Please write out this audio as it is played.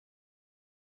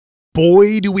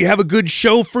Boy, do we have a good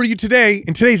show for you today.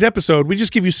 In today's episode, we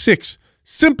just give you 6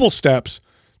 simple steps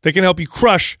that can help you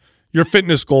crush your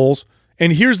fitness goals.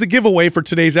 And here's the giveaway for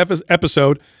today's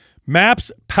episode,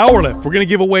 MAPS Powerlift. We're going to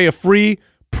give away a free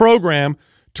program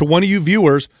to one of you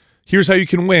viewers. Here's how you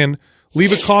can win.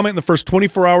 Leave a comment in the first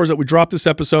 24 hours that we drop this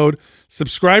episode.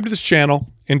 Subscribe to this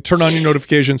channel and turn on your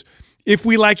notifications. If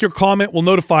we like your comment, we'll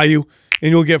notify you,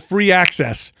 and you'll get free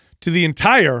access to the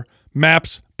entire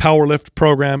MAPS Powerlift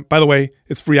program. By the way,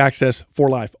 it's free access for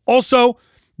life. Also,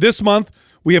 this month,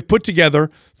 we have put together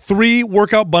 3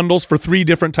 workout bundles for 3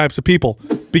 different types of people: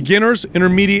 beginners,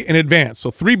 intermediate, and advanced.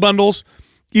 So 3 bundles,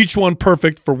 each one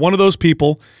perfect for one of those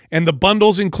people. And the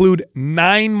bundles include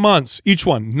 9 months, each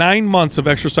one, 9 months of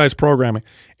exercise programming.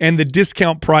 And the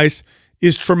discount price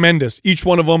is tremendous. Each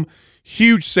one of them,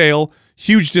 huge sale,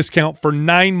 huge discount for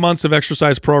 9 months of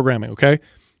exercise programming, okay?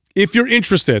 If you're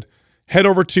interested, head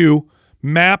over to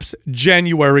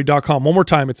mapsjanuary.com. One more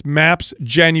time, it's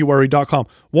mapsjanuary.com.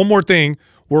 One more thing,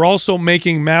 we're also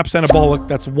making MAPS Anabolic,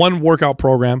 that's one workout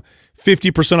program,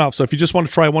 50% off. So if you just want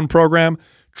to try one program,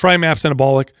 try MAPS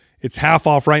Anabolic. It's half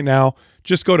off right now.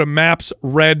 Just go to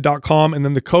mapsred.com, and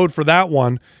then the code for that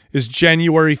one is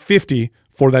January50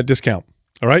 for that discount.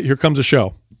 All right, here comes the show.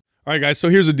 All right, guys, so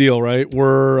here's the deal, right?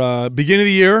 We're beginning of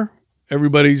the year.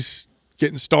 Everybody's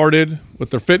getting started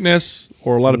with their fitness,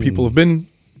 or a lot of people have been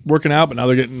working out, but now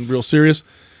they're getting real serious.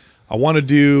 I want to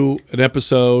do an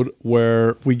episode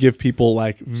where we give people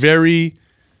like very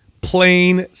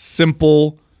plain,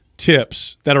 simple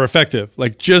tips that are effective.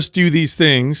 Like, just do these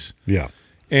things,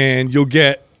 and you'll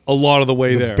get a lot of the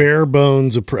way there. Bare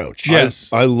bones approach.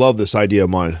 Yes, I love this idea of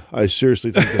mine. I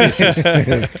seriously think this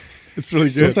is. It's really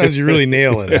good. Sometimes you really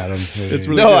nail it, Adam. It's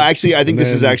really no, good. actually, I think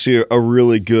this is actually a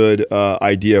really good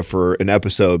idea for an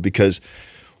episode, because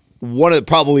one of the,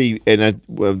 probably, and I'd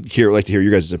like to hear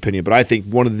your guys' opinion, but I think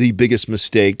one of the biggest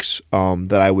mistakes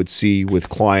that I would see with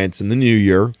clients in the new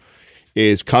year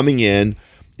is coming in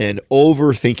and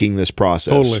overthinking this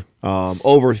process. Totally.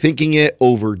 Overthinking it,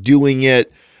 overdoing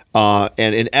it,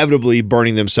 and inevitably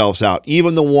burning themselves out.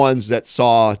 Even the ones that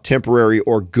saw temporary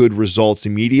or good results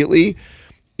immediately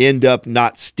end up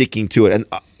not sticking to it. And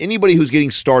anybody who's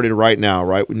getting started right now,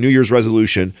 right, with New Year's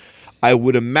resolution, I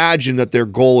would imagine that their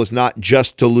goal is not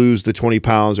just to lose the 20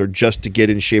 pounds or just to get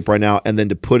in shape right now and then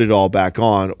to put it all back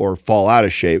on or fall out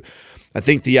of shape. I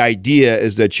think the idea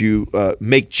is that you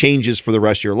make changes for the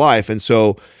rest of your life. And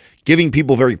so giving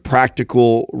people very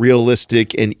practical,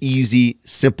 realistic, and easy,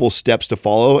 simple steps to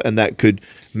follow, and that could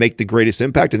make the greatest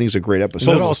impact, I think is a great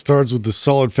episode. And it all starts with the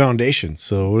solid foundation.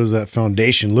 So what does that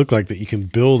foundation look like that you can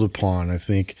build upon? I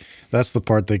think that's the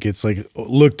part that gets like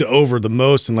looked over the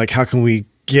most, and like, how can we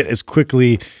get as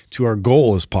quickly to our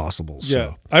goal as possible?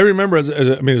 Yeah, I remember as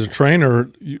a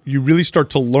trainer, you really start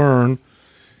to learn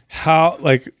how,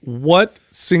 like, what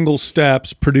single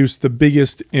steps produce the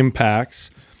biggest impacts,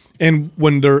 and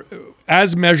when they're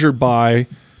as measured by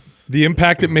the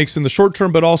impact it makes in the short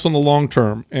term, but also in the long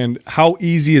term, and how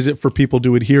easy is it for people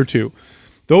to adhere to.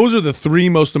 Those are the 3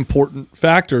 most important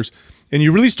factors, and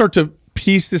you really start to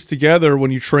piece this together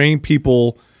when you train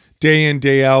people day in,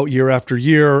 day out, year after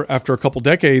year. After a couple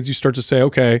decades, you start to say,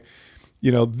 okay,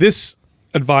 you know, this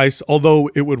advice, although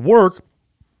it would work,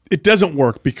 it doesn't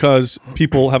work because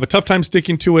people have a tough time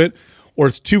sticking to it, or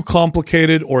it's too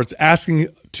complicated, or it's asking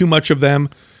too much of them.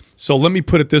 So let me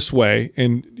put it this way,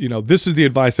 and you know, this is the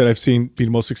advice that I've seen be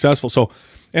the most successful. So,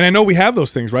 and I know we have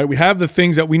those things, right? We have the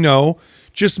things that we know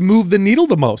just move the needle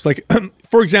the most. Like,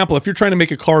 for example, if you're trying to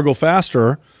make a car go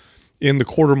faster in the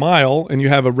quarter mile and you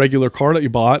have a regular car that you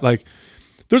bought, like,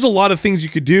 there's a lot of things you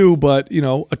could do, but you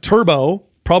know, a turbo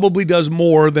probably does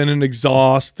more than an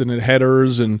exhaust and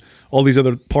headers and all these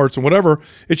other parts and whatever.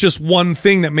 It's just one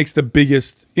thing that makes the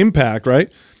biggest impact,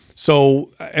 right? So,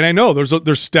 and I know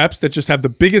there's steps that just have the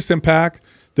biggest impact.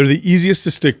 They're the easiest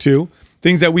to stick to,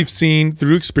 things that we've seen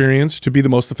through experience to be the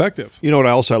most effective. You know what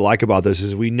I also like about this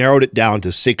is we narrowed it down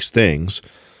to 6 things,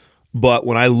 but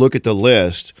when I look at the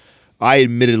list, I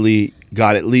admittedly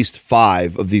got at least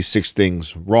 5 of these 6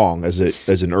 things wrong as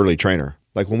an early trainer.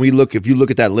 Like, when we look, if you look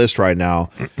at that list right now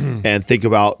and think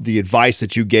about the advice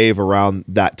that you gave around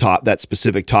that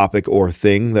specific topic or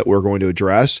thing that we're going to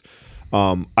address,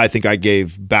 I think I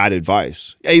gave bad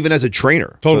advice, even as a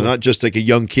trainer. Totally. So not just like a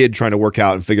young kid trying to work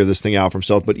out and figure this thing out for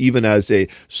himself, but even as a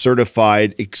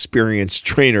certified, experienced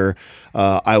trainer,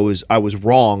 I was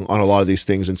wrong on a lot of these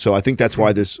things. And so I think that's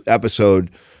why this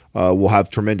episode will have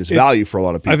tremendous value for a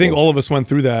lot of people. I think all of us went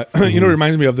through that. You know what it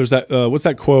reminds me of? There's that, what's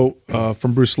that quote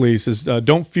from Bruce Lee? It says,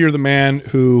 don't fear the man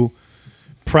who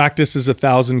practices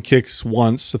 1,000 kicks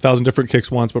once, 1,000 different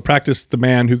kicks once, but practice the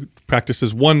man who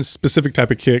practices one specific type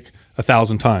of kick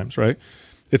 1,000 times, right?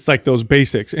 It's like those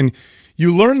basics. And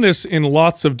you learn this in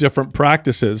lots of different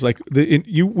practices. Like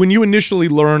when you initially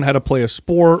learn how to play a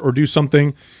sport or do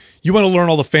something, you want to learn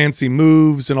all the fancy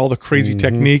moves and all the crazy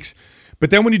techniques. But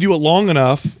then when you do it long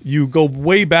enough, you go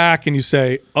way back and you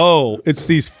say, oh, it's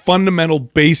these fundamental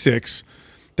basics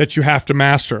that you have to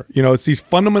master. You know, it's these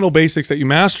fundamental basics that you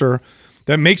master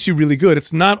that makes you really good.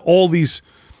 It's not all these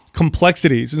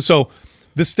complexities. And so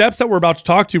the steps that we're about to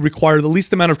talk to require the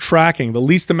least amount of tracking, the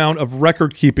least amount of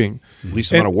record keeping.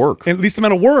 Least amount of work. And least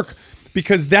amount of work,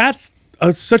 because that's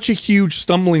such a huge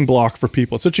stumbling block for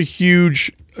people. It's such a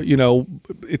huge, you know,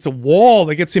 it's a wall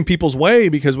that gets in people's way,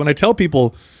 because when I tell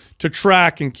people to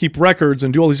track and keep records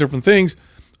and do all these different things,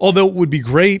 although it would be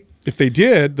great if they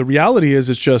did, the reality is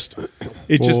it's just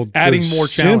adding more challenge.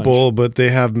 Simple, but they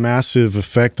have massive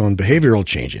effect on behavioral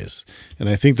changes. And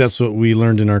I think that's what we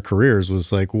learned in our careers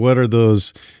was like, what are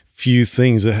those few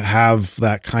things that have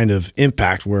that kind of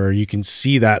impact where you can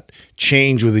see that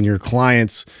change within your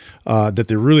clients that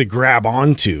they really grab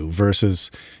onto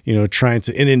versus, you know, trying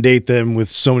to inundate them with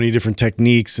so many different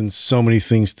techniques and so many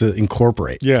things to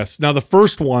incorporate. Yes. Now the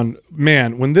first one,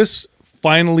 man, when this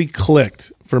finally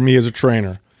clicked for me as a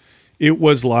trainer, it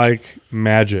was like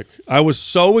magic. I was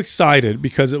so excited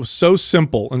because it was so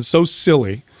simple and so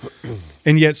silly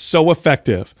and yet so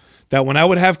effective that when I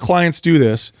would have clients do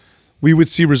this, we would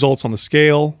see results on the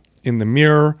scale, in the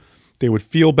mirror, they would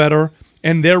feel better.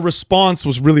 And their response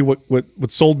was really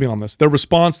what sold me on this. Their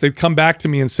response, they'd come back to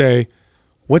me and say,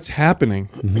 what's happening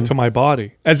to my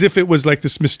body? As if it was like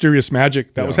this mysterious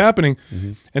magic that was happening.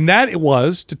 And that it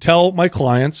was to tell my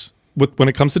clients, when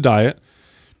it comes to diet,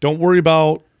 don't worry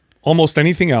about almost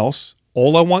anything else.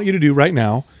 All I want you to do right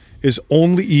now is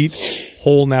only eat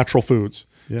whole natural foods.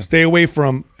 Stay away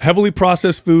from heavily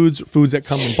processed foods, foods that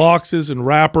come in boxes and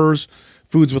wrappers,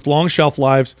 foods with long shelf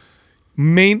lives.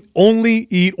 Only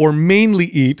eat or mainly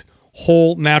eat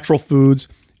whole natural foods,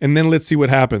 and then let's see what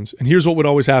happens. And here's what would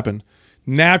always happen.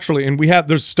 Naturally, and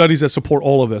there's studies that support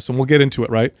all of this, and we'll get into it,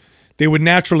 right? They would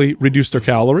naturally reduce their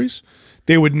calories.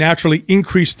 They would naturally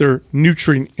increase their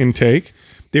nutrient intake.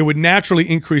 They would naturally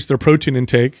increase their protein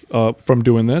intake from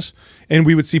doing this, and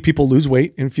we would see people lose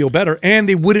weight and feel better, and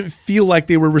they wouldn't feel like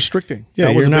they were restricting.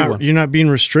 Yeah, you're not being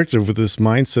restrictive with this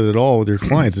mindset at all with your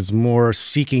clients. It's more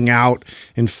seeking out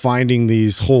and finding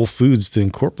these whole foods to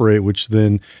incorporate, which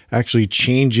then actually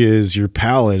changes your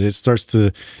palate. It starts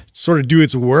to sort of do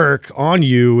its work on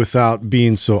you without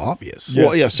being so obvious.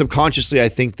 Well, yeah, subconsciously, I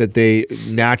think that they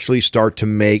naturally start to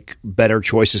make better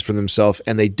choices for themselves,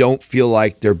 and they don't feel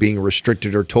like they're being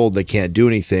restricted or told they can't do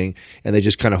anything, and they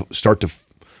just kind of start to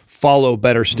follow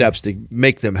better steps to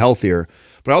make them healthier.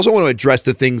 But I also want to address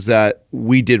the things that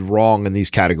we did wrong in these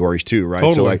categories too, right?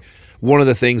 Totally. So like one of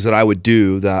the things that I would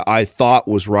do that I thought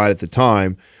was right at the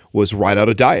time was write out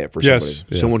a diet for somebody.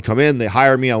 Yeah. Someone would come in, they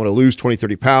hire me, I want to lose 20,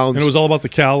 30 pounds. And it was all about the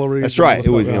calories. That's right. It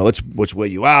was, you know, let's weigh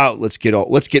you out. Let's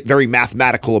get very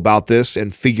mathematical about this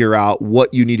and figure out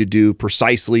what you need to do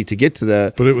precisely to get to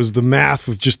that. But it was the math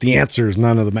with just the answers,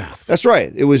 none of the math. That's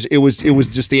right. It was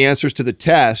just the answers to the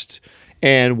test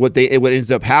and what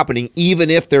ends up happening, even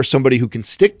if there's somebody who can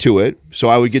stick to it. So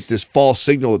I would get this false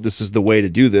signal that this is the way to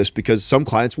do this, because some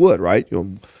clients would, right? You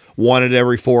know, 1 out of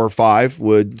every 4 or 5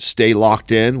 would stay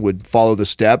locked in, would follow the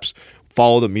steps,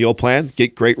 follow the meal plan,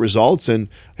 get great results, and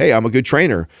hey, I'm a good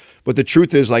trainer. But the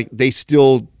truth is, like, they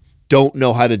still don't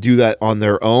know how to do that on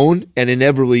their own, and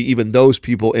inevitably, even those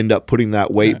people end up putting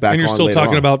that weight back on. And you're still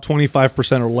talking about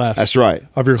 25% or less. That's right.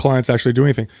 Of your clients actually doing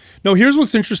anything. No, here's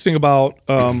what's interesting about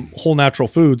whole natural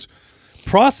foods.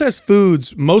 Processed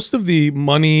foods, most of the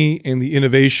money and the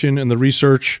innovation and the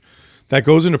research that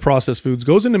goes into processed foods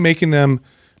goes into making them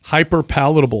hyper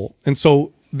palatable. And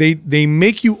so they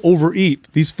make you overeat.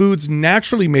 These foods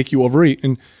naturally make you overeat.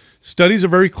 And studies are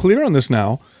very clear on this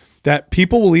now, that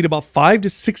people will eat about 500 to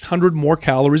 600 more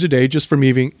calories a day just from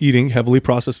eating heavily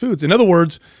processed foods. In other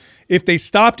words, if they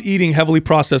stopped eating heavily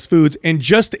processed foods and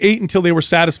just ate until they were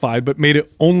satisfied, but made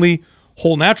it only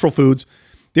whole natural foods,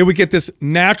 they would get this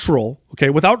natural, okay,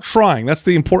 without trying. That's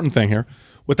the important thing here.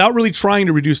 Without really trying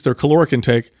to reduce their caloric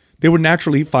intake, they would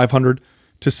naturally eat 500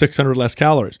 to 600 less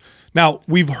calories. Now,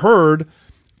 we've heard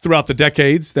throughout the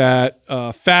decades that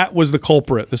fat was the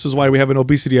culprit. This is why we have an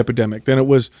obesity epidemic. Then it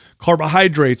was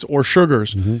carbohydrates or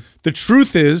sugars. The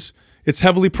truth is, it's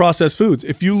heavily processed foods.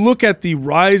 If you look at the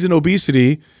rise in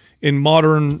obesity in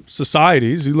modern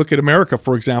societies, you look at America,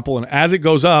 for example, and as it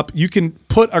goes up, you can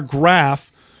put a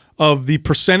graph of the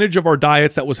percentage of our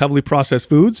diets that was heavily processed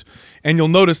foods, and you'll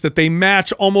notice that they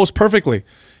match almost perfectly.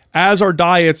 As our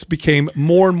diets became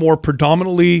more and more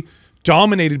predominantly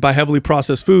dominated by heavily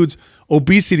processed foods,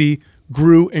 obesity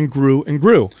grew and grew and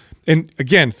grew. And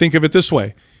again, think of it this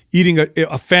way. Eating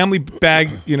a family bag,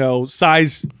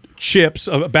 size chips,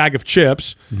 a bag of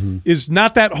chips, is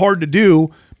not that hard to do,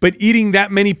 but eating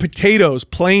that many potatoes,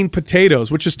 plain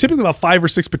potatoes, which is typically about 5 or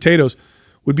 6 potatoes,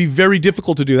 would be very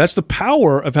difficult to do. That's the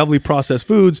power of heavily processed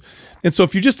foods. And so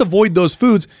if you just avoid those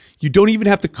foods, you don't even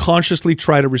have to consciously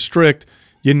try to restrict.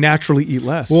 You naturally eat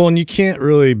less. Well, and you can't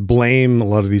really blame a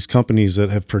lot of these companies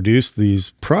that have produced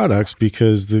these products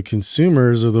because the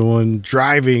consumers are the one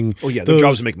driving their those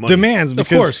jobs to make money. demands,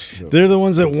 because of course. They're the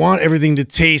ones that want everything to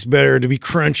taste better, to be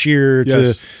crunchier,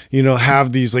 to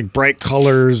have these like bright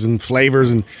colors and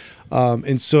flavors,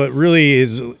 and so it really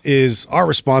is our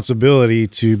responsibility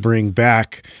to bring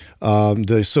back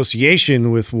the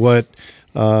association with what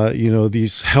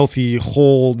these healthy,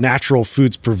 whole, natural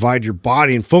foods provide your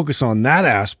body, and focus on that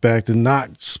aspect and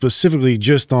not specifically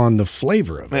just on the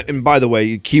flavor of it. And by the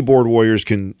way, keyboard warriors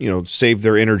can, save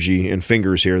their energy and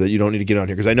fingers here, that you don't need to get on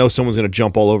here, because I know someone's going to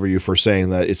jump all over you for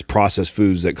saying that it's processed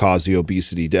foods that cause the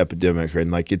obesity epidemic.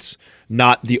 And like, it's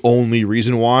not the only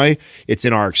reason why. It's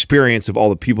in our experience of all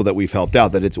the people that we've helped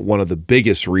out that it's one of the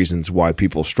biggest reasons why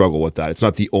people struggle with that. It's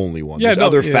not the only one. There's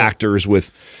other factors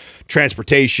with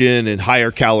transportation and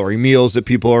higher calorie meals that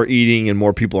people are eating, and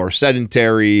more people are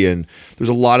sedentary, and there's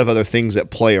a lot of other things that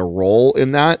play a role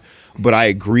in that. But I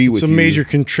agree with you. It's a major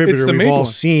contributor we've all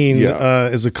seen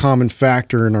as a common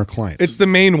factor in our clients. It's the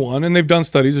main one, and they've done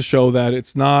studies to show that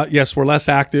it's not, yes, we're less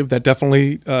active. That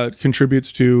definitely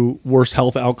contributes to worse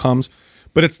health outcomes.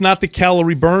 But it's not the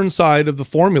calorie burn side of the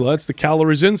formula. It's the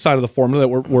calories inside of the formula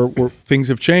where things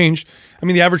have changed. I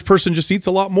mean, the average person just eats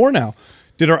a lot more now.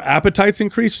 Did our appetites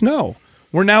increase? No.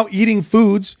 We're now eating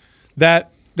foods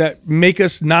that make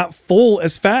us not full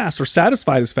as fast or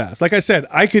satisfied as fast. Like I said,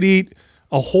 I could eat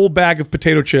a whole bag of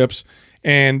potato chips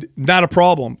and not a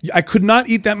problem. I could not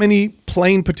eat that many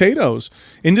plain potatoes.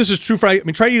 And this is true for,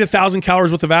 try to eat 1,000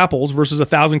 calories worth of apples versus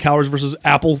 1,000 calories versus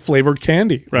apple flavored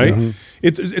candy, right?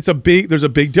 There's a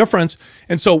big difference.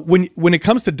 And so when it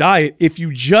comes to diet, if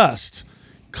you just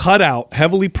cut out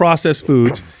heavily processed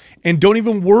foods and don't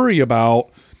even worry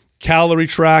about calorie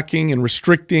tracking and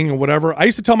restricting and whatever. I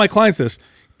used to tell my clients this: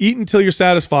 eat until you're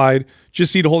satisfied,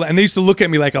 just eat a whole. And they used to look at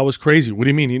me like I was crazy. What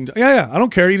do you mean? Yeah, I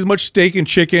don't care. Eat as much steak and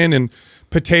chicken and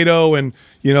potato and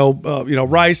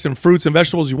rice and fruits and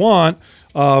vegetables you want,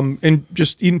 and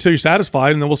just eat until you're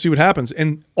satisfied, and then we'll see what happens.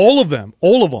 And all of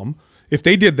them, if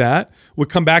they did that, would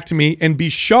come back to me and be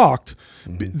shocked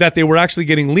that they were actually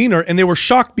getting leaner, and they were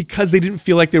shocked because they didn't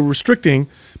feel like they were restricting,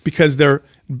 because their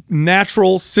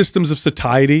natural systems of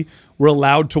satiety were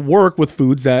allowed to work with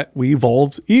foods that we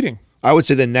evolved eating. I would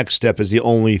say the next step is the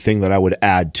only thing that I would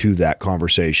add to that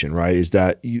conversation, right? Is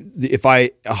that if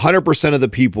 100% of the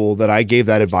people that I gave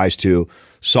that advice to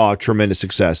saw tremendous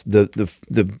success,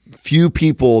 the few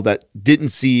people that didn't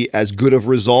see as good of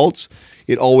results,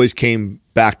 it always came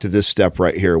back to this step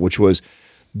right here, which was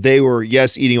they were,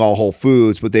 yes, eating all whole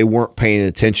foods, but they weren't paying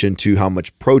attention to how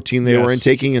much protein they were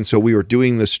intaking. And so we were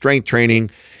doing the strength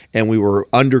training and we were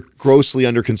grossly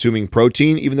under consuming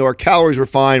protein. Even though our calories were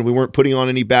fine, we weren't putting on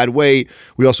any bad weight.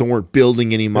 We also weren't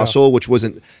building any muscle, which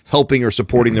wasn't helping or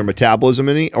supporting their metabolism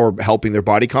or helping their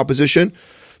body composition.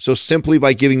 So simply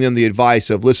by giving them the advice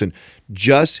of, listen,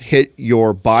 just hit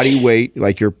your body weight,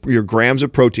 like your grams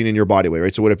of protein in your body weight,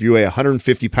 right? So what if you weigh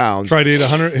 150 pounds? Try to hit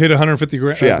 150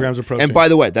 grams of protein. And by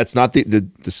the way, that's not the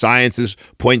science is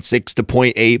 0.6 to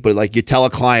 0.8, but like you tell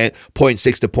a client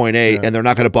 0.6 to 0.8, and they're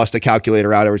not going to bust a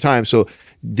calculator out every time. So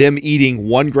them eating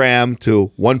 1 gram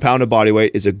to 1 pound of body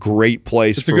weight is a great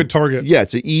place. It's a good target. Yeah,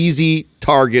 it's an easy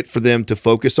target for them to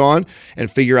focus on and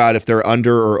figure out if they're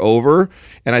under or over.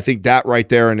 And I think that right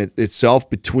there in itself,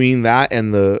 between that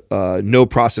and the no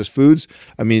processed foods,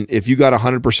 I mean, if you got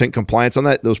 100% compliance on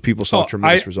that, those people saw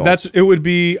tremendous results.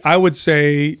 I would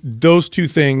say those two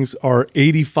things are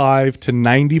 85 to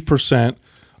 90%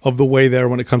 of the way there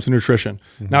when it comes to nutrition.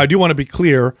 Now, I do want to be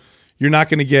clear. You're not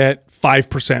going to get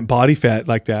 5% body fat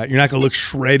like that. You're not going to look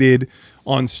shredded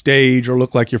on stage or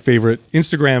look like your favorite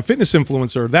Instagram fitness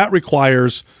influencer. That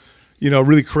requires,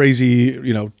 really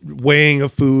crazy, weighing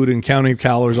of food and counting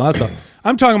calories and all that stuff.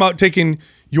 I'm talking about taking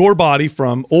your body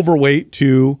from overweight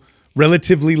to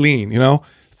relatively lean,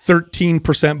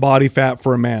 13% body fat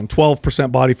for a man,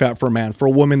 12% body fat for a man, for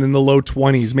a woman in the low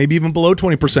 20s, maybe even below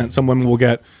 20% some women will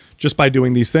get just by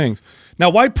doing these things. Now,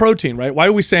 why protein, right? Why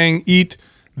are we saying eat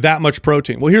that much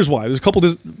protein? Well, here's why.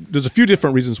 There's a few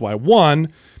different reasons why. One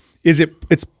is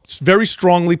it's very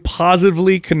strongly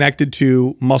positively connected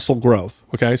to muscle growth.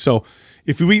 Okay, so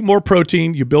if you eat more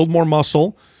protein, you build more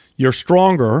muscle, you're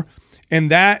stronger, and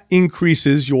that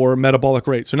increases your metabolic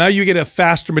rate. So now you get a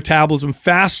faster metabolism,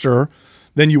 faster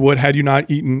than you would had you not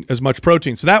eaten as much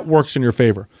protein. So that works in your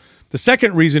favor. The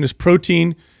second reason is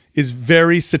protein is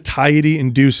very satiety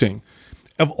inducing.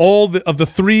 Of the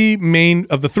three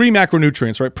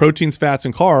macronutrients, right? Proteins, fats,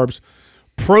 and carbs,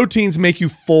 proteins make you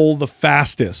full the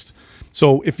fastest.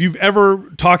 So if you've ever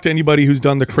talked to anybody who's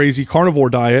done the crazy carnivore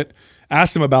diet,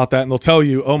 ask them about that and they'll tell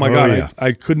you, oh my God, yeah.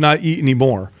 I could not eat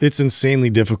anymore. It's insanely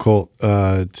difficult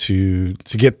to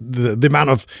get the amount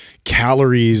of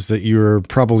calories that you're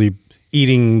probably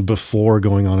eating before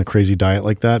going on a crazy diet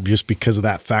like that, just because of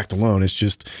that fact alone.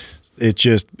 It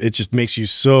just makes you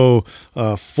so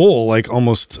full, like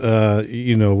almost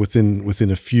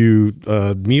within a few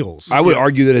meals. I would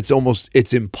argue that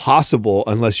it's impossible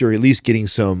unless you're at least getting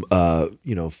some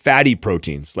fatty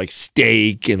proteins like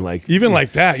steak and like even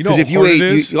like that. You know, if you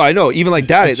ate, I know even like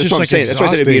that. That's what I'm saying. That's why I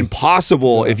said it'd be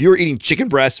impossible if you're eating chicken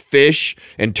breast, fish,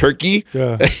 and turkey.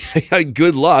 Yeah.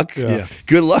 Good luck. Yeah.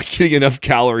 Good luck getting enough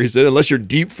calories in, unless you're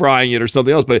deep frying it or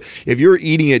something else. But if you're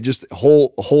eating it just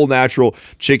whole natural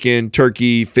chicken,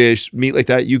 turkey, fish, meat like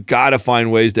that, you got to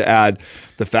find ways to add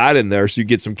the fat in there so you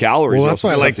get some calories. Well, that's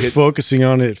why I like focusing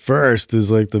on it first is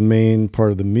like the main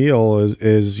part of the meal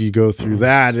is you go through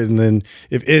that, and then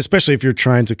especially if you're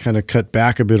trying to kind of cut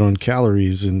back a bit on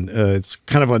calories, and it's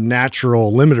kind of a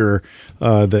natural limiter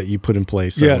that you put in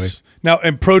place. Yes. Now,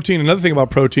 and protein, another thing about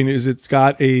protein is it's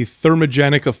got a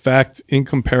thermogenic effect in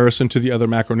comparison to the other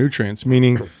macronutrients,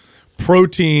 meaning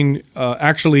protein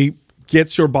actually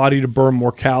gets your body to burn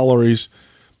more calories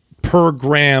per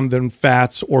gram than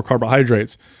fats or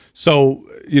carbohydrates. So,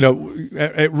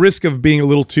 at risk of being a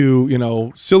little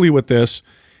too, silly with this,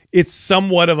 it's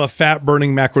somewhat of a fat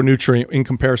burning macronutrient in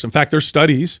comparison. In fact, there's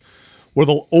studies where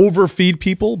they'll overfeed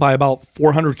people by about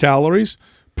 400 calories,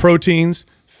 proteins,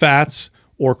 fats,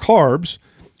 or carbs.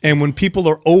 And when people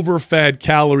are overfed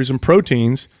calories and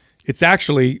proteins, it's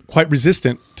actually quite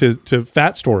resistant to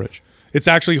fat storage. It's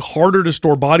actually harder to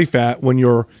store body fat when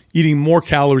you're eating more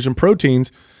calories and proteins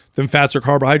than fats or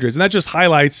carbohydrates. And that just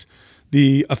highlights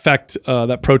the effect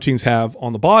that proteins have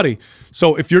on the body.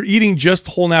 So if you're eating just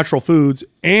whole natural foods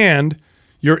and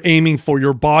you're aiming for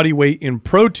your body weight in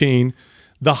protein,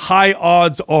 the high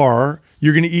odds are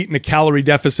you're going to eat in a calorie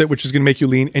deficit, which is going to make you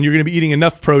lean, and you're going to be eating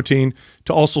enough protein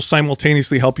to also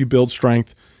simultaneously help you build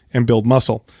strength and build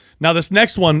muscle. Now, this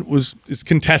next one is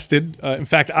contested. In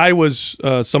fact, I was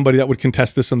somebody that would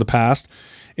contest this in the past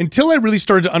until I really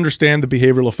started to understand the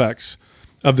behavioral effects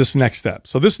of this next step.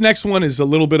 So this next one is a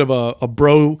little bit of a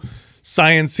bro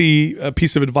science-y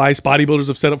piece of advice. Bodybuilders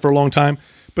have said it for a long time,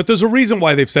 but there's a reason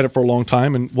why they've said it for a long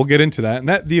time, and we'll get into that. And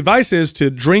the advice is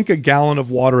to drink a gallon of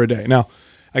water a day. Now,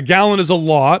 a gallon is a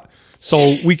lot,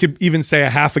 so we could even say a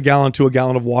half a gallon to a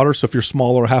gallon of water. So if you're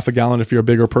smaller, half a gallon if you're a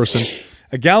bigger person.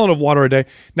 A gallon of water a day.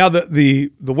 Now,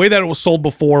 the way that it was sold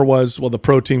before was, well, the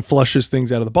protein flushes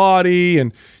things out of the body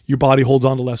and your body holds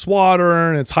on to less water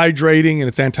and it's hydrating and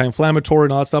it's anti-inflammatory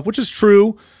and all that stuff, which is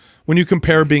true when you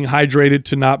compare being hydrated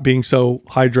to not being so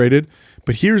hydrated.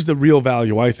 But here's the real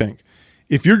value, I think.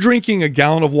 If you're drinking a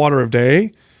gallon of water a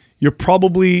day, you're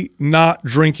probably not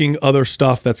drinking other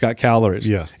stuff that's got calories.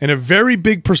 Yeah. And a very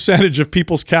big percentage of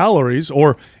people's calories,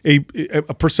 or a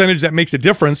percentage that makes a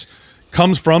difference,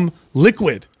 comes from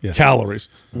liquid calories,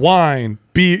 wine,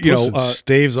 beer, it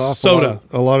staves off soda.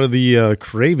 A lot of the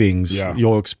cravings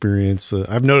you'll experience.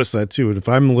 I've noticed that too. And if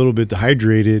I'm a little bit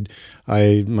dehydrated,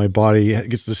 my body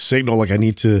gets the signal like I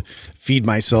need to feed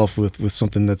myself with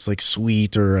something that's like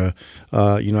sweet, or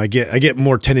I get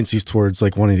more tendencies towards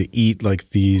like wanting to eat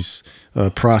like these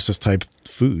processed type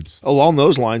foods. Along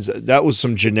those lines, that was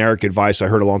some generic advice I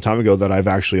heard a long time ago that I've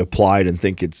actually applied and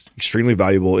think it's extremely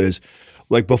valuable. Is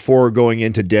like before going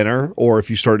into dinner, or if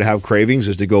you start to have cravings,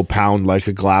 is to go pound like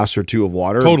a glass or two of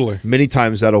water. Totally. Many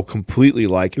times that'll completely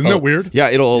Isn't that weird? Yeah,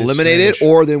 it'll eliminate it.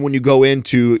 Or then when you go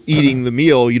into eating the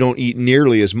meal, you don't eat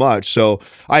nearly as much. So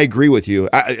I agree with you.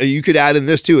 You could add in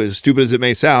this too, as stupid as it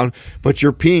may sound, but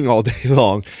you're peeing all day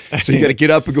long. So you got to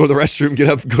get up and go to the restroom,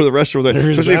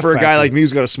 especially for a guy like me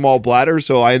who's got a small bladder.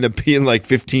 So I end up peeing like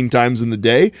 15 times in the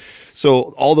day.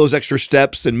 So all those extra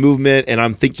steps and movement, and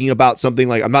I'm thinking about something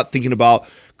like, I'm not thinking about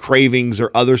cravings or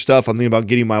other stuff. I'm thinking about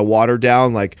getting my water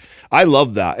down. Like, I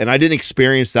love that. And I didn't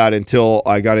experience that until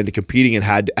I got into competing and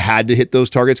had to hit those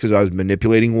targets, because I was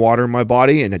manipulating water in my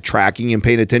body and tracking and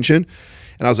paying attention.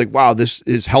 And I was like, wow, this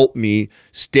has helped me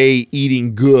stay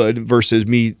eating good versus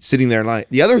me sitting there and lying.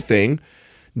 The other thing,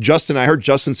 I heard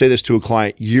Justin say this to a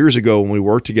client years ago when we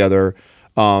worked together,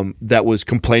 that was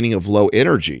complaining of low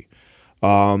energy.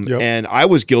 And I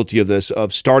was guilty of this,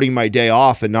 of starting my day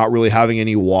off and not really having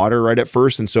any water right at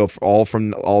first. And so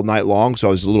all night long. So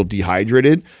I was a little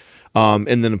dehydrated, and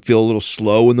then feel a little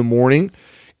slow in the morning.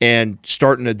 And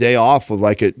starting a day off with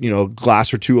like a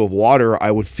glass or two of water, I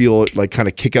would feel it like kind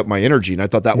of kick up my energy. And I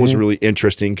thought that was really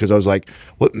interesting, because I was like,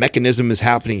 what mechanism is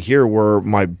happening here where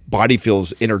my body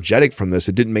feels energetic from this?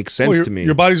 It didn't make sense to me.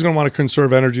 Your body's going to want to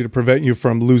conserve energy to prevent you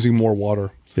from losing more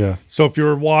water. Yeah. So if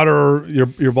you're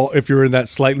if you're in that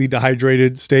slightly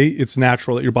dehydrated state, it's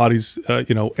natural that your body's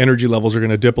energy levels are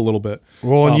going to dip a little bit.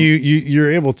 Well, and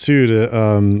you're able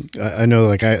to I know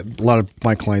like a lot of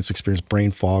my clients experience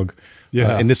brain fog.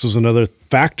 Yeah. And this was another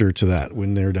factor to that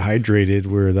when they're dehydrated,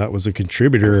 where that was a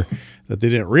contributor that they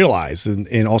didn't realize.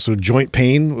 And also joint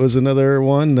pain was another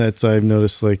one that I've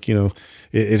noticed, like,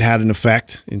 it had an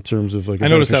effect in terms of like, I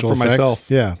noticed that for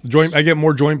myself. Yeah. I get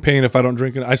more joint pain if I don't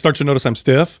drink it. I start to notice I'm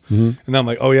stiff, and then I'm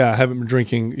like, oh yeah, I haven't been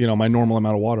drinking, my normal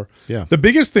amount of water. Yeah. The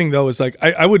biggest thing though is like,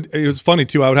 it was funny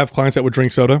too. I would have clients that would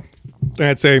drink soda, and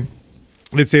they'd say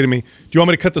to me, do you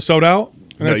want me to cut the soda out?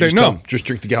 And I'd say, no, just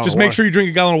drink the gallon of water. Just make sure you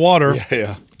drink a gallon of water.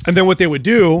 Yeah. And then what they would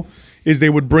do is they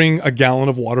would bring a gallon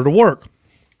of water to work.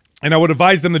 And I would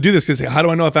advise them to do this, because how do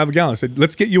I know if I have a gallon? I said,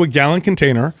 let's get you a gallon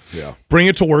container, bring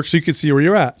it to work so you can see where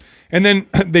you're at. And then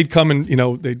they'd come and,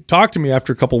 they'd talk to me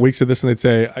after a couple of weeks of this, and they'd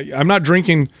say, I'm not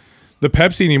drinking the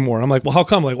Pepsi anymore. I'm like, well, how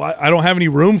come? Like, well, I don't have any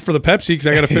room for the Pepsi because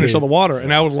I got to finish all the water.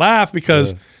 And I would laugh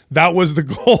because that was the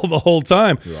goal the whole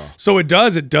time. Yeah. So it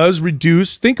does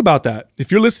reduce. Think about that.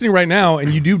 If you're listening right now and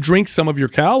you do drink some of your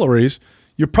calories,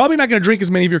 you're probably not going to drink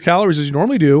as many of your calories as you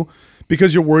normally do,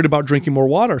 because you're worried about drinking more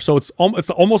water. So it's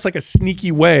almost like a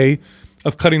sneaky way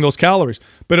of cutting those calories.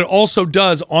 But it also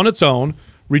does, on its own,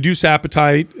 reduce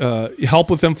appetite, help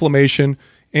with inflammation,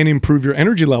 and improve your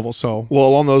energy level. So, well,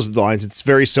 along those lines, it's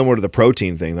very similar to the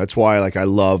protein thing. That's why, like, I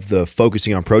love the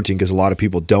focusing on protein, because a lot of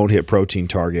people don't hit protein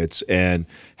targets, and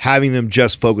having them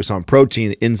just focus on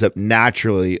protein ends up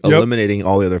naturally eliminating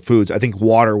all the other foods. I think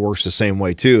water works the same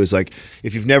way too. Is like,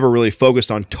 if you've never really focused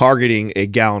on targeting a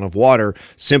gallon of water,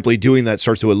 simply doing that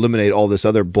starts to eliminate all this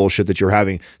other bullshit that you're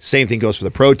having. Same thing goes for the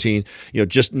protein.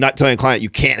 Just not telling a client you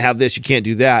can't have this, you can't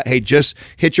do that. Hey, just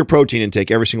hit your protein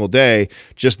intake every single day.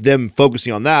 Just them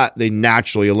focusing on that, they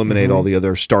naturally eliminate all the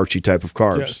other starchy type of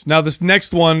carbs. Yes. Now this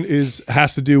next one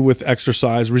has to do with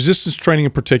exercise, resistance training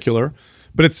in particular.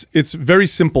 But it's very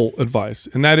simple advice,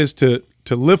 and that is to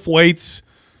lift weights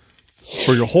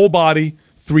for your whole body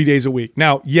 3 days a week.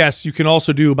 Now, yes, you can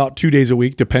also do about 2 days a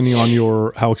week, depending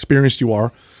on how experienced you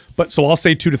are. But so I'll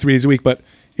say 2 to 3 days a week. But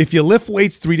if you lift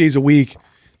weights 3 days a week,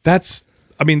 that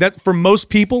for most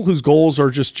people whose goals are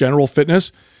just general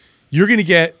fitness, you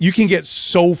can get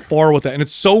so far with that. And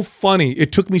it's so funny.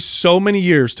 It took me so many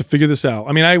years to figure this out.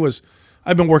 I mean,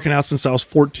 I've been working out since I was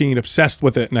 14, obsessed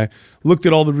with it. And I looked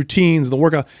at all the routines, the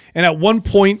workout. And at one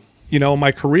point, in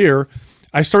my career,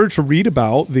 I started to read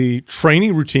about the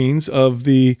training routines of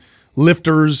the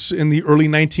lifters in the early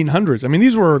 1900s. I mean,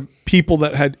 these were people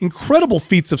that had incredible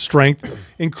feats of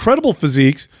strength, incredible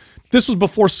physiques. This was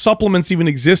before supplements even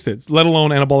existed, let alone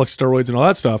anabolic steroids and all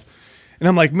that stuff. And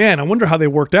I'm like, man, I wonder how they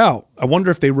worked out. I wonder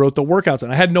if they wrote the workouts.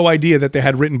 And I had no idea that they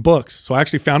had written books. So I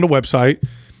actually found a website,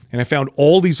 and I found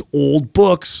all these old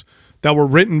books that were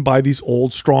written by these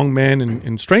old strong men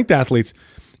and strength athletes.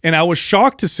 And I was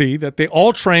shocked to see that they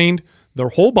all trained their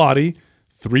whole body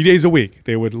 3 days a week.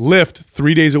 They would lift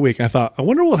 3 days a week. And I thought, I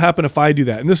wonder what would happen if I do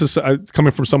that. And this is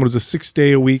coming from someone who's a 6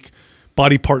 day a week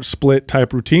body part split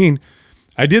type routine.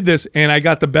 I did this, and I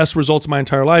got the best results of my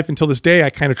entire life. Until this day, I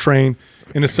kind of train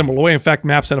in a similar way. In fact,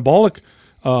 MAPS Anabolic,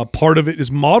 part of it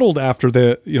is modeled after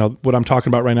what I'm talking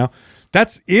about right now.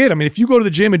 That's it. I mean, if you go to the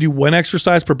gym and do one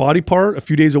exercise per body part a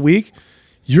few days a week,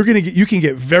 you can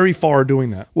get very far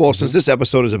doing that. Well, since this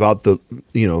episode is about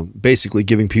basically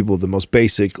giving people the most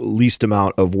basic, least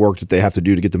amount of work that they have to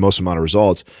do to get the most amount of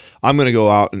results, I'm going to go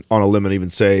out on a limb and even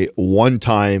say 1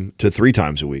 time to 3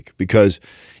 times a week. Because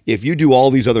if you do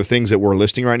all these other things that we're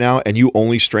listing right now and you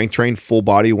only strength train full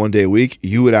body 1 day a week,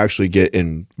 you would actually get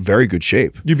in very good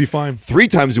shape. You'd be fine. 3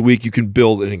 times a week, you can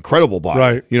build an incredible body.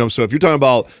 Right. So if you're talking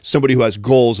about somebody who has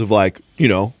goals of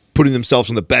putting themselves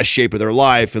in the best shape of their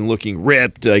life and looking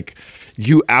ripped, like,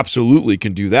 you absolutely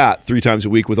can do that 3 times a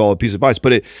week with all a piece of advice.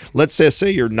 But let's say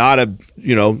you're not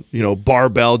a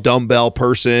barbell, dumbbell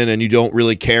person, and you don't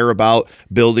really care about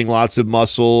building lots of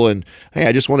muscle, and hey,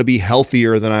 I just want to be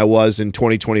healthier than I was in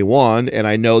 2021, and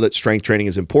I know that strength training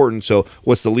is important. So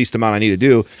what's the least amount I need to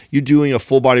do? You doing a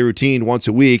full body routine once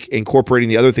a week, incorporating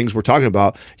the other things we're talking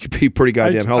about, you'd be pretty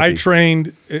goddamn healthy. I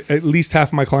trained at least half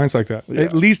of my clients like that. Yeah.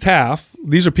 At least half.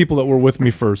 These are people that were with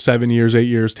me for 7 years, 8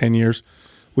 years, 10 years.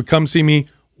 Would come see me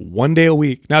 1 day a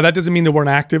week. Now, that doesn't mean they weren't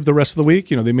active the rest of the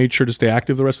week. You know, they made sure to stay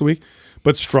active the rest of the week.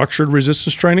 But structured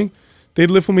resistance training,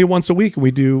 they'd lift with me once a week, and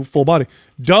we do full body.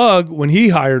 Doug, when he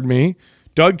hired me,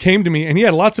 Doug came to me, and he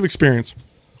had lots of experience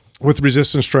with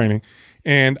resistance training.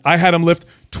 And I had him lift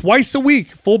twice a week,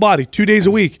 full body, 2 days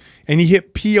a week. And he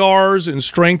hit PRs and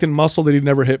strength and muscle that he'd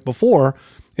never hit before.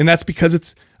 And that's because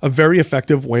it's a very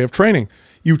effective way of training.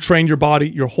 You train your body,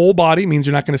 your whole body, means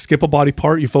you're not going to skip a body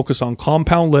part. You focus on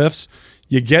compound lifts.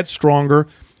 You get stronger.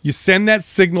 You send that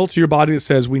signal to your body that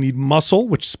says we need muscle,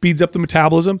 which speeds up the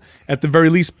metabolism. At the very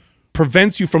least,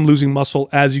 prevents you from losing muscle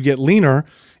as you get leaner.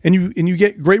 And you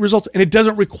get great results. And it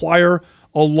doesn't require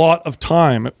a lot of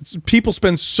time. People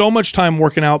spend so much time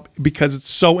working out because it's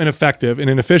so ineffective and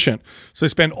inefficient. So they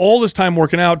spend all this time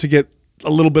working out to get a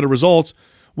little bit of results,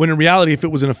 when in reality, if it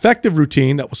was an effective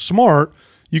routine that was smart,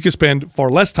 you could spend far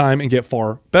less time and get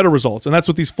far better results. And that's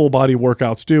what these full body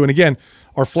workouts do. And again,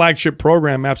 our flagship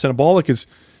program, MAPS Anabolic, is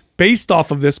based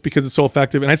off of this because it's so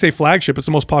effective. And I say flagship, it's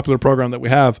the most popular program that we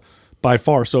have by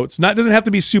far. So it doesn't have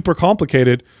to be super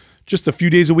complicated. Just a few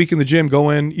days a week in the gym,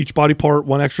 go in, each body part,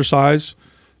 one exercise,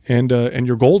 and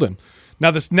you're golden.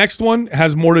 Now, this next one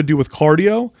has more to do with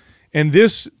cardio, and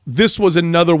this was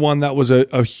another one that was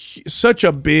such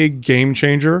a big game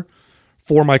changer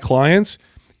for my clients.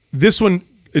 This one,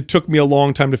 it took me a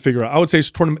long time to figure out. I would say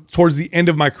it's towards the end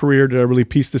of my career did I really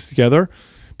piece this together,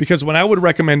 because when I would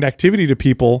recommend activity to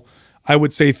people, I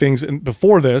would say things, and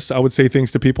before this, I would say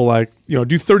things to people like, you know,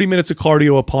 do 30 minutes of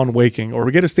cardio upon waking, or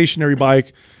get a stationary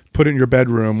bike, put it in your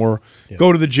bedroom, or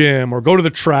go to the gym, or go to the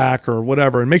track, or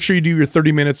whatever, and make sure you do your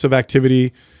 30 minutes of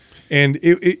activity. And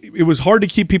it was hard to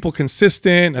keep people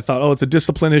consistent. I thought, oh, it's a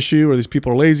discipline issue, or these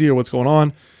people are lazy, or what's going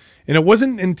on. And it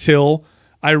wasn't until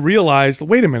I realized,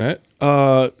 wait a minute,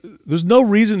 there's no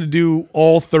reason to do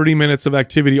all 30 minutes of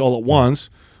activity all at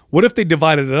once. What if they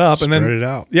divided it up? Spread it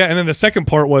out. Yeah, and then the second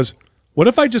part was, what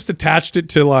if I just attached it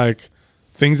to like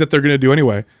things that they're going to do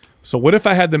anyway? So what if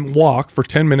I had them walk for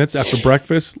 10 minutes after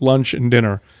breakfast, lunch, and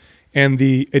dinner? And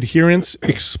the adherence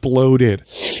exploded.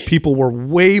 People were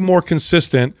way more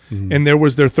consistent, and there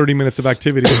was their 30 minutes of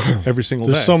activity every single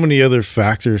day. There's so many other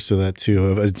factors to that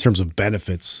too, in terms of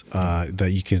benefits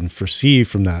that you can foresee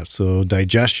from that. So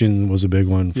digestion was a big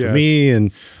one for me,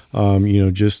 and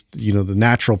the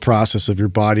natural process of your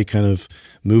body kind of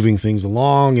moving things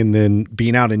along, and then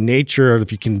being out in nature.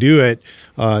 If you can do it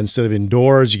instead of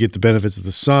indoors, you get the benefits of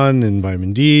the sun and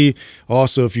vitamin D.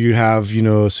 Also, if you have,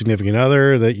 a significant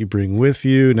other that you bring with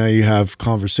you, now you have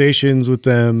conversations with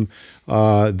them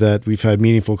that we've had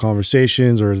meaningful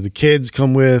conversations, or the kids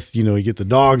come with, you get the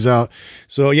dogs out.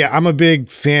 So yeah, I'm a big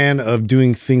fan of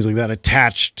doing things like that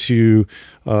attached to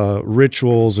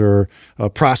rituals or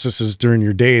processes during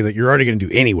your day that you're already going to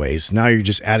do anyways. Now you're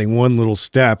just adding one little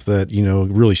step that,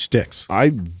 really sticks.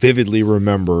 I vividly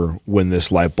remember when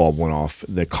this light bulb went off,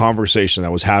 the conversation I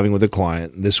was having with a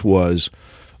client. This was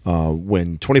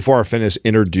when 24 Hour Fitness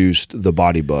introduced the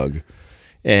Body Bug.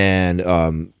 And,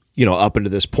 up until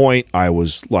this point, I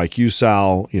was like you,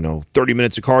 Sal, 30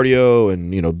 minutes of cardio,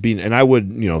 and, I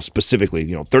would, specifically,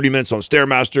 30 minutes on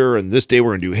Stairmaster, and this day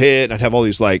we're going to do HIIT. And I'd have all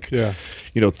these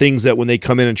things that when they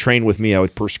come in and train with me, I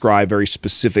would prescribe very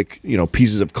specific,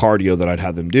 pieces of cardio that I'd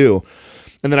have them do.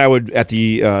 And then I would, at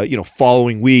the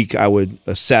following week, I would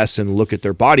assess and look at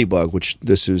their Body Bug, which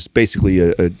this is basically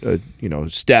a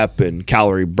step and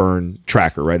calorie burn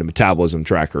tracker, right? A metabolism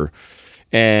tracker.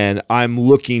 And I'm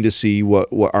looking to see what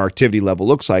our activity level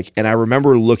looks like. And I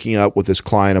remember looking up with this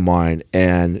client of mine,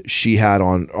 and she had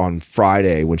on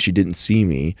Friday, when she didn't see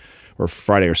me, or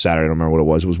Friday or Saturday, I don't remember what it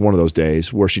was. It was one of those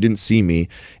days where she didn't see me,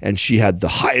 and she had the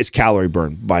highest calorie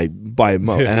burn by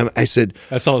and I said,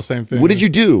 that's all the same thing. What did you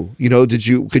do? Did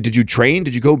you train?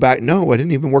 Did you go back? No, I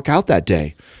didn't even work out that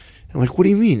day. I'm like, what do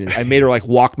you mean? And I made her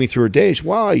walk me through her day. She,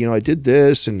 well, I did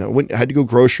this, and I had to go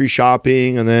grocery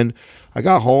shopping, and then I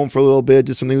got home for a little bit,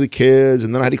 did something with the kids,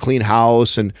 and then I had to clean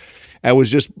house, and I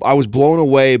was blown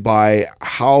away by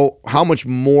how much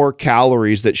more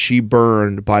calories that she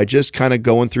burned by just kind of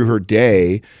going through her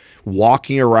day,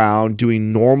 walking around,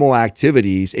 doing normal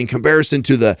activities, in comparison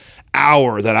to the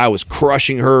hour that I was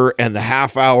crushing her and the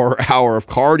hour of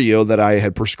cardio that I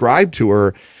had prescribed to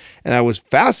her. And I was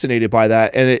fascinated by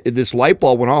that. And this light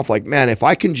bulb went off, like, man, if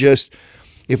I can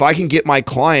get my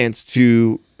clients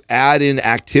to add in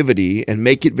activity and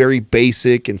make it very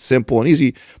basic and simple and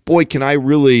easy, boy, can I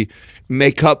really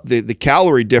make up the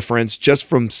calorie difference just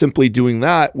from simply doing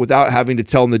that without having to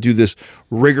tell them to do this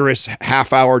rigorous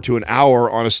half hour to an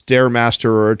hour on a Stairmaster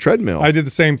or a treadmill. I did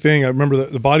the same thing. I remember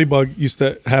the Body Bug used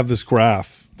to have this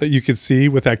graph that you could see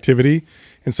with activity,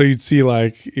 And so you'd see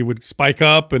like it would spike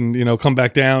up and, you know, come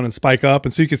back down and spike up.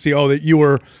 And so you could see, oh, that you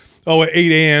were, at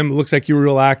 8 a.m., it looks like you were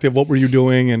real active. What were you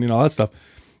doing? And, you know, all that stuff.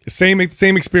 Same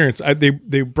experience.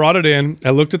 They brought it in.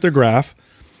 I looked at their graph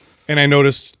and I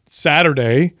noticed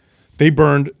Saturday they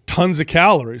burned tons of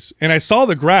calories. And I saw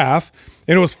the graph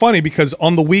and it was funny because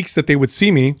on the weeks that they would see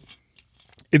me,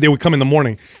 they would come in the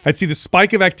morning. I'd see the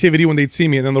spike of activity when they'd see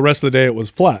me, and then the rest of the day it was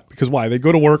flat. Because why? They'd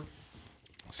go to work,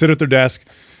 sit at their desk,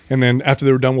 and then after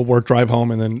they were done with work, drive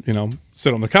home, and then, you know,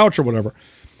 sit on the couch or whatever.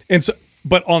 And so,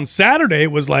 but on Saturday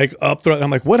it was like up there. I'm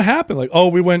like, what happened? Like, oh,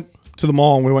 we went to the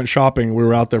mall and we went shopping. We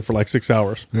were out there for like 6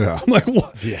 hours. Yeah. I'm like,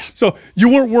 what? Yeah. So you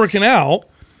weren't working out.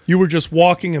 You were just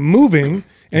walking and moving,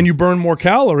 and you burn more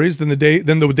calories than the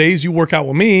days you work out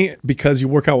with me, because you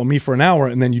work out with me for an hour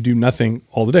and then you do nothing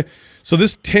all the day. So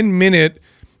this 10-minute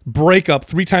breakup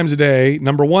 3 times a day,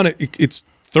 number one, it's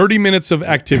 30 minutes of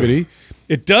activity.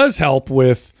 It does help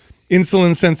with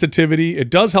insulin sensitivity. It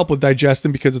does help with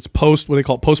digestion because it's what they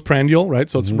call it, postprandial, right?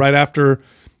 So it's right after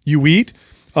you eat.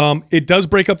 It does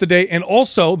break up the day. And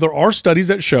also there are studies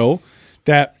that show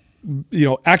that, you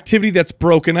know, activity that's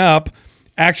broken up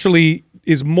actually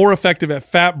is more effective at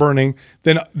fat burning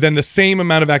than the same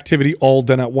amount of activity all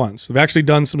done at once. They've actually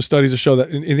done some studies to show that,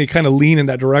 and they kind of lean in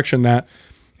that direction, that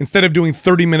instead of doing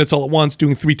 30 minutes all at once,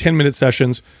 doing 3 10-minute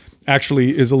sessions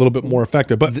actually is a little bit more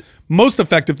effective. But most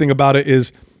effective thing about it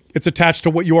is it's attached to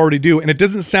what you already do, and it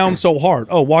doesn't sound so hard.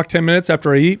 Oh, walk 10 minutes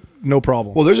after I eat, no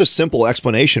problem. Well, there's a simple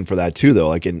explanation for that too, though.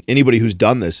 Like, anybody who's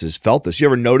done this has felt this. You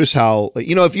ever notice how, like,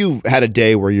 you know, if you had a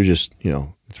day where you're just, you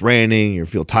know, it's raining, you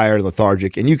feel tired and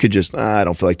lethargic, and you could just, I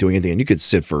don't feel like doing anything, and you could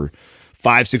sit for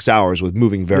 5-6 hours with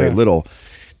moving very little.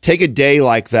 Take a day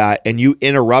like that and you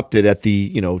interrupt it at the,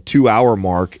 you know, 2-hour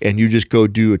mark, and you just go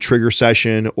do a trigger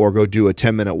session or go do a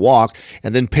 10-minute walk,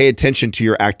 and then pay attention to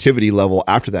your activity level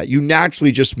after that. You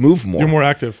naturally just move more. You're more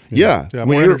active. Yeah.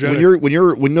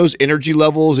 When those energy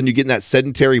levels and you get in that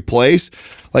sedentary place,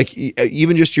 like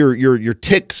even just your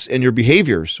tics and your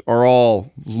behaviors are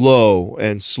all low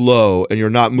and slow, and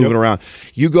you're not moving around.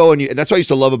 You go and that's what I used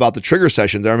to love about the trigger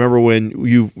sessions. I remember when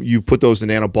you put those in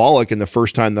anabolic, and the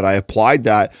first time that I applied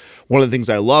that, one of the things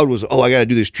I loved was, I got to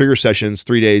do these trigger sessions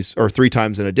 3 days or 3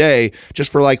 times in a day,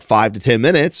 just for like 5 to 10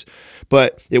 minutes.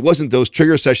 But it wasn't those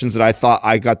trigger sessions that I thought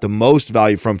I got the most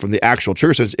value from the actual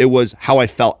trigger sessions. It was how I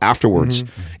felt afterwards.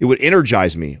 It would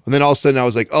energize me. And then all of a sudden I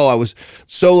was like, I was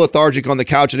so lethargic on the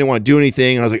couch, I didn't want to do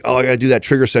anything. And I was like, I got to do that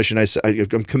trigger session.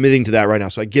 I'm committing to that right now.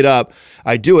 So I get up,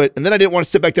 I do it. And then I didn't want to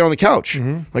sit back down on the couch.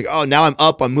 Like, now I'm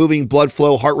up, I'm moving, blood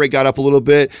flow, heart rate got up a little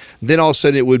bit. Then all of a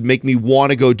sudden it would make me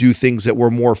want to go do things that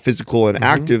were more physical and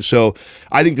active. So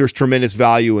I think there's tremendous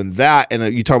value in that.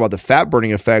 And you talk about the fat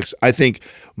burning effects. I think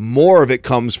more of it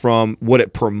comes from what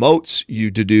it promotes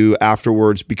you to do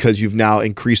afterwards, because you've now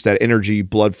increased that energy,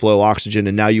 blood flow, oxygen,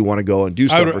 and now you want to go and do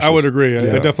stuff. I would agree.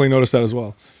 I definitely noticed that as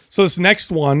well. So this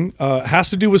next one has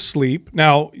to do with sleep.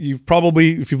 Now, you've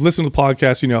probably, if you've listened to the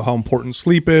podcast, you know how important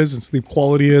sleep is and sleep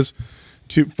quality is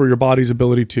for your body's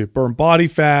ability to burn body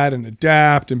fat and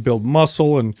adapt and build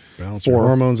muscle and balance your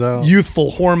hormones out,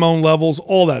 youthful hormone levels,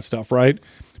 all that stuff, right?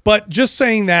 But just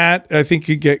saying that, I think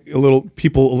you get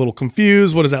people a little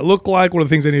confused. What does that look like? What are the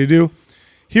things I need to do?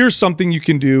 Here's something you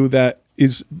can do that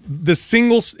is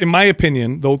in my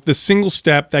opinion, the single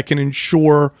step that can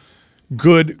ensure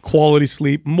good quality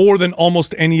sleep more than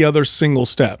almost any other single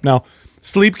step. Now,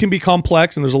 sleep can be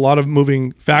complex and there's a lot of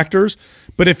moving factors,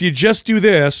 but if you just do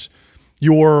this,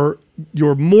 you're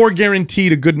more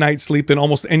guaranteed a good night's sleep than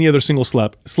almost any other single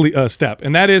step,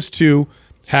 and that is to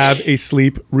have a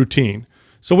sleep routine.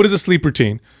 So what is a sleep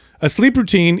routine? A sleep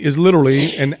routine is literally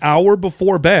an hour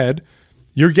before bed,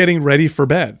 you're getting ready for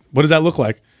bed. What does that look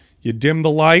like? You dim the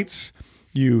lights,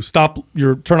 you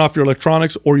turn off your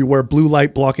electronics, or you wear blue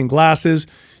light blocking glasses.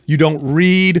 You don't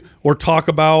read or talk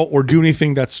about or do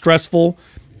anything that's stressful,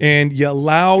 and you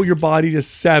allow your body to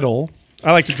settle.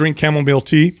 I like to drink chamomile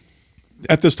tea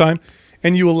at this time,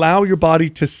 and you allow your body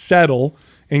to settle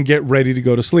and get ready to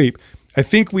go to sleep. I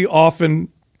think we often,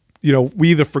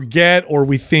 we either forget or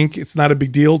we think it's not a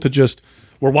big deal to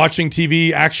we're watching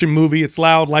TV, action movie, it's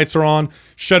loud, lights are on,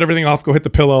 shut everything off, go hit the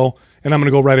pillow, and I'm going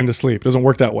to go right into sleep. It doesn't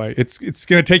work that way. It's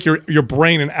going to take your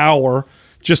brain an hour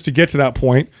just to get to that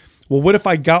point. Well, what if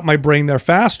I got my brain there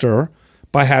faster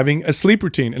by having a sleep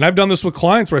routine? And I've done this with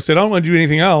clients where I said, I don't want to do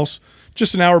anything else,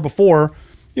 just an hour before,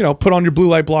 put on your blue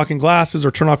light blocking glasses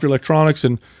or turn off your electronics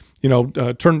and,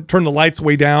 turn the lights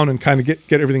way down and kind of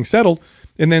get everything settled,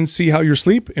 and then see how your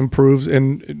sleep improves.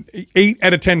 And 8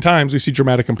 out of 10 times we see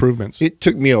dramatic improvements. It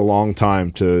took me a long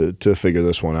time to figure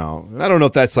this one out. And I don't know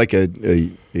if that's like a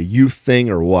youth thing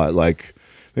or what. Like,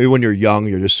 maybe when you're young,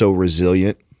 you're just so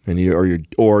resilient, and you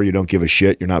don't give a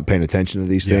shit. You're not paying attention to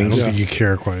these things. I don't think you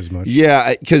care quite as much.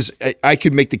 Yeah, because I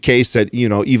could make the case that,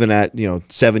 even at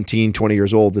 17, 20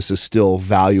 years old, this is still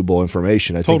valuable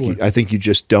information. I think you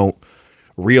just don't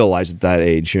realize at that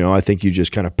age. I think you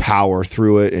just kind of power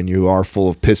through it, and you are full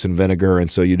of piss and vinegar, and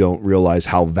so you don't realize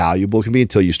how valuable it can be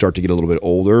until you start to get a little bit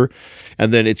older.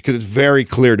 And then it's very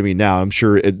clear to me now. I'm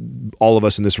sure all of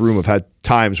us in this room have had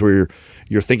times where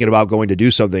you're thinking about going to do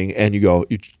something, and you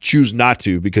choose not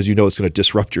to because it's going to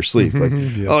disrupt your sleep. Like,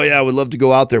 oh yeah, I would love to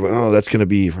go out there, but that's going to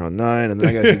be around 9, and then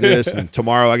I got to do this, and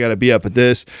tomorrow I got to be up at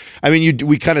this. I mean,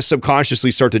 we kind of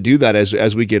subconsciously start to do that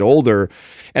as we get older.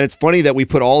 And it's funny that we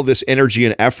put all this energy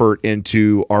and effort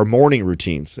into our morning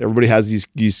routines. Everybody has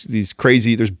these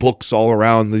crazy. There's books all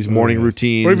around these morning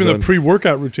routines, or even the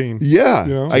pre-workout routine.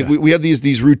 Yeah, we have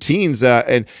these routines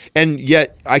and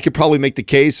yet I could probably make the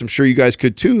case. I'm sure you guys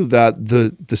could too, that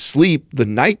the sleep, the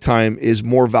nighttime, is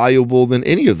more valuable than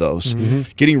any of those.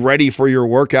 Getting ready for your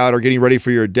workout or getting ready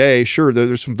for your day, sure,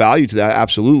 there's some value to that,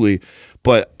 absolutely.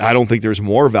 But I don't think there's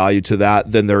more value to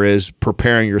that than there is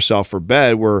preparing yourself for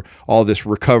bed, where all this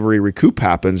recoup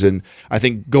happens. And I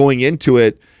think going into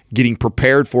it, getting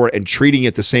prepared for it and treating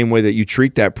it the same way that you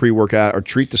treat that pre-workout or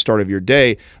treat the start of your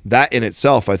day, that in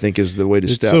itself, I think, is the way to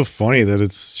step. It's so funny that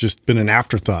it's just been an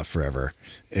afterthought forever.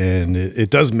 And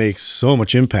it does make so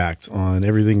much impact on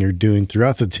everything you're doing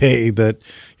throughout the day that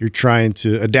you're trying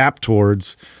to adapt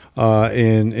towards.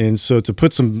 And so to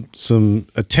put some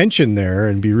attention there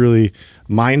and be really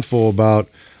mindful about,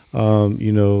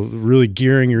 really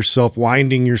gearing yourself,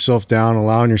 winding yourself down,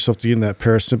 allowing yourself to get in that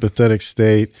parasympathetic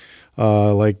state.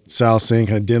 Like Sal's saying,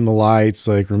 kind of dim the lights,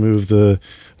 like remove the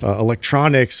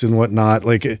electronics and whatnot.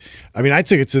 Like, I mean, I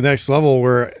took it to the next level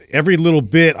where every little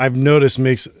bit I've noticed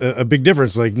makes a big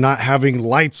difference. Like not having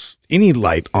any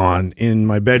light on in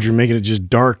my bedroom, making it just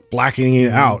dark, blackening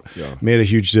it out, made a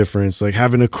huge difference. Like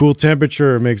having a cool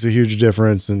temperature makes a huge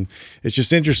difference. And it's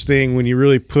just interesting when you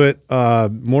really put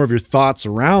more of your thoughts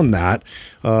around that,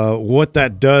 what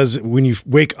that does when you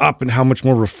wake up and how much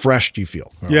more refreshed you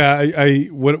feel. Yeah,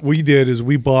 what we did is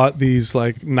we bought these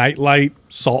like nightlight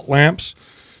salt lamps.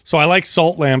 So I like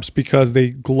salt lamps because they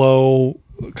glow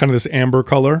kind of this amber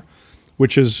color,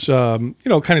 which is, kind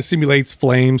of simulates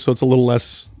flame. So it's a little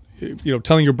less,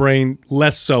 telling your brain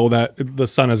less so that the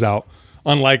sun is out.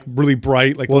 Unlike really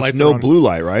bright, like it's no blue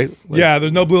light, right? Yeah,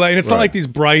 there's no blue light, and it's not like these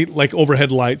bright like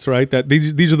overhead lights, right? That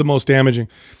these are the most damaging.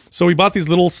 So we bought these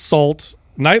little salt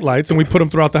night lights, and we put them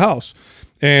throughout the house.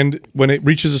 And when it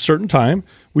reaches a certain time,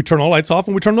 we turn all lights off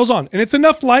and we turn those on. And it's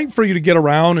enough light for you to get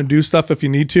around and do stuff if you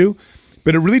need to,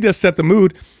 but it really does set the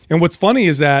mood. And what's funny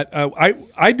is that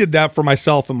I did that for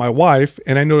myself and my wife,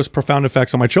 and I noticed profound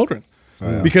effects on my children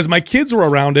because my kids were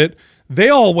around it. They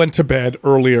all went to bed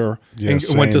earlier and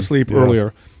went to sleep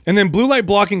earlier. And then blue light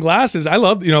blocking glasses, I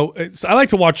love, I like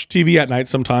to watch TV at night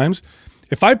sometimes.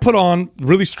 If I put on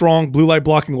really strong blue light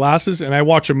blocking glasses and I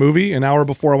watch a movie an hour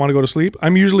before I want to go to sleep,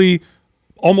 I'm usually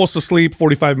almost asleep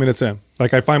 45 minutes in.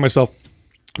 Like I find myself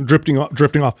drifting off.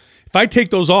 If I take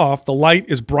those off, the light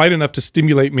is bright enough to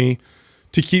stimulate me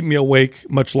to keep me awake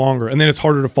much longer. And then it's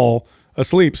harder to fall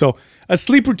asleep. So a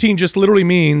sleep routine just literally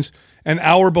means an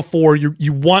hour before you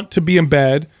want to be in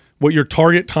bed, what your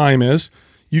target time is,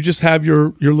 you just have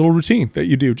your little routine that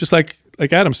you do. Just like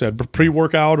Adam said,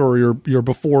 pre-workout or your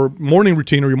before morning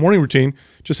routine or your morning routine,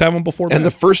 just have them before bed. And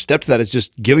the first step to that is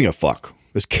just giving a fuck.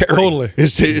 Is caring. Totally.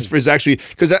 It's actually,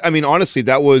 because I mean, honestly,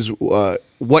 that was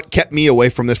what kept me away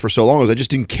from this for so long. Was I just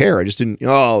didn't care. I just didn't.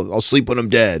 I'll sleep when I'm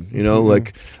dead.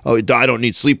 Like, I don't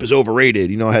need sleep is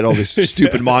overrated. I had all these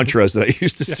stupid mantras that I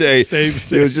used to say. Same.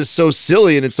 It was just so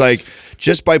silly, and it's like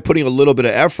just by putting a little bit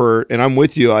of effort. And I'm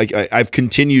with you. I've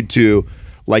continued to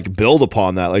like build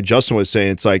upon that. Like Justin was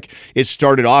saying, it's like it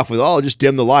started off with, oh, just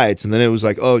dim the lights. And then it was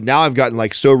like, oh, now I've gotten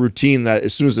like so routine that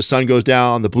as soon as the sun goes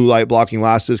down, the blue light blocking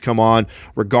glasses come on,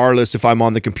 regardless if I'm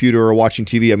on the computer or watching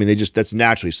TV. I mean, that's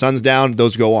naturally, sun's down,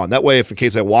 those go on. That way, if in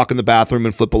case I walk in the bathroom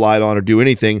and flip a light on or do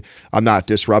anything, I'm not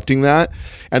disrupting that.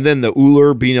 And then the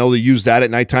Uller, being able to use that at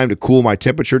nighttime to cool my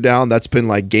temperature down, that's been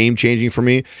like game changing for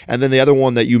me. And then the other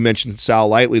one that you mentioned, Sal,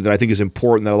 lightly, that I think is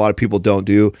important that a lot of people don't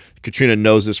do, Katrina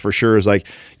knows this for sure, is like,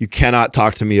 you cannot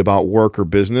talk to me about work or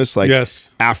business like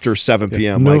after 7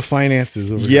 p.m. No like,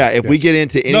 finances over here. If we get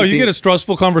into anything, no, you get a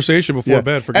stressful conversation before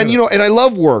bed. And and I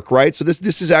love work, right? So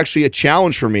this is actually a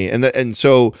challenge for me, and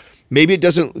so maybe it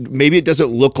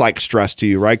doesn't look like stress to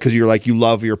you, right? Because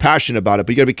you're passionate about it,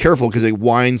 but you got to be careful because it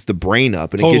winds the brain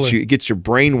up and it gets your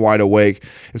brain wide awake.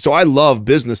 And so I love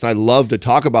business and I love to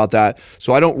talk about that.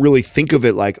 So I don't really think of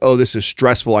it like, oh, this is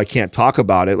stressful, I can't talk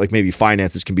about it. Like maybe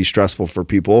finances can be stressful for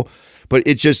people. but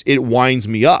it winds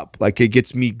me up. Like it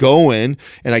gets me going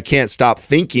and I can't stop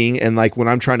thinking. And like when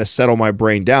I'm trying to settle my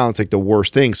brain down, it's like the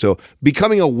worst thing. So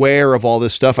becoming aware of all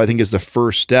this stuff, I think, is the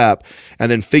first step.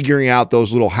 And then figuring out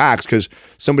those little hacks, because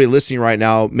somebody listening right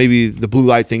now, maybe the blue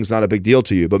light thing's not a big deal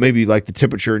to you, but maybe like the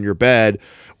temperature in your bed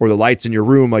or the lights in your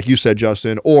room, like you said,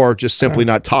 Justin, or just simply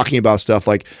not talking about stuff,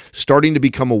 like starting to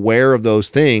become aware of those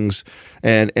things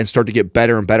and start to get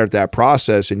better and better at that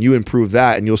process. And you improve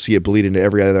that and you'll see it bleed into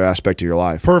every other aspect of your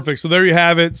life. Perfect. So there you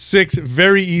have it. 6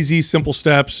 very easy, simple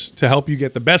steps to help you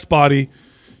get the best body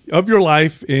of your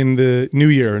life in the new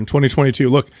year, in 2022.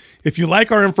 Look, if you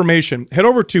like our information, head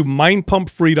over to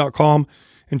mindpumpfree.com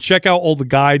and check out all the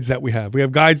guides that we have. We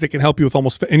have guides that can help you with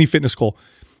almost any fitness goal.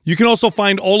 You can also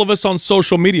find all of us on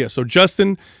social media. So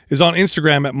Justin is on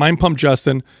Instagram at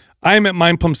mindpumpjustin. I am at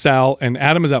mindpumpsal, and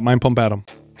Adam is at mindpumpadam.